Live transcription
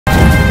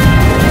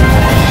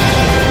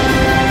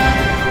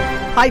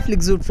Hi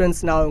FLIXWOOD friends,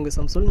 நான் உங்கள்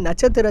சம்சுல்.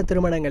 நட்சத்திர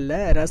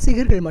திருமணங்களில்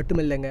ரசிகர்கள்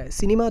மட்டுமில்லைங்க,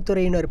 சினிமா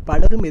துறையினர்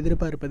பலரும்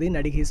எதிர்பார்ப்பது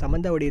நடிகை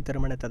சமந்தாவுடைய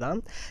திருமணத்தை தான்.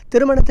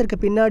 திருமணத்திற்கு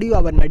பின்னாடியும்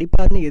அவர்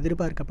நடிப்பார்னு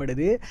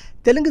எதிர்பார்க்கப்படுது.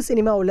 தெலுங்கு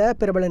சினிமாவில்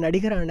பிரபல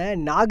நடிகரான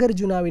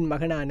நாகார்ஜுனாவின்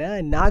மகனான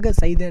நாக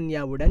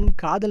சைதன்யாவுடன்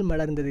காதல்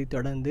மலர்ந்ததை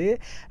தொடர்ந்து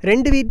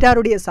 2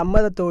 வீட்டாருடைய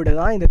சம்மதத்தோடு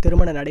தான் இந்த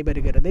திருமணம்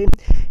நடைபெறுகிறது.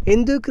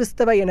 இந்து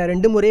கிறிஸ்தவ என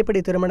 2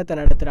 முறைப்படி திருமணத்தை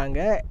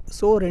நடத்துகிறாங்க.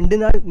 ஸோ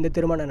 2 நாள் இந்த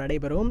திருமணம்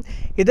நடைபெறும்.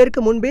 இதற்கு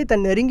முன்பே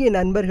தன் நெருங்கிய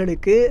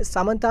நண்பர்களுக்கு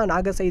சமந்தா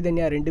நாக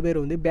சைதன்யா 2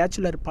 பேரும்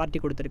பேச்சுலர் பார்ட்டி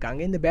கொடுத்துருக்காங்க.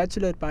 இந்த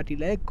பேச்சுலர்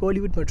பார்ட்டியில்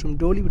கோலிவுட் மற்றும்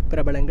டோலிவுட்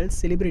பிரபலங்கள்,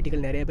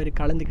 செலிபிரிட்டிகள் நிறைய பேர்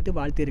கலந்துக்கிட்டு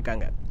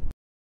வாழ்த்திருக்காங்க.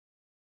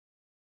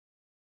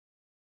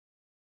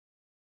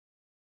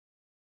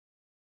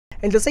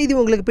 இந்த செய்தி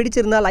உங்களுக்கு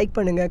பிடிச்சிருந்தா லைக்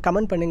பண்ணுங்கள்,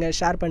 கமெண்ட் பண்ணுங்கள்,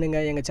 ஷேர்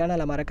பண்ணுங்கள். எங்கள்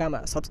சேனலை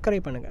மறக்காமல்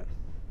சப்ஸ்கிரைப் பண்ணுங்கள்.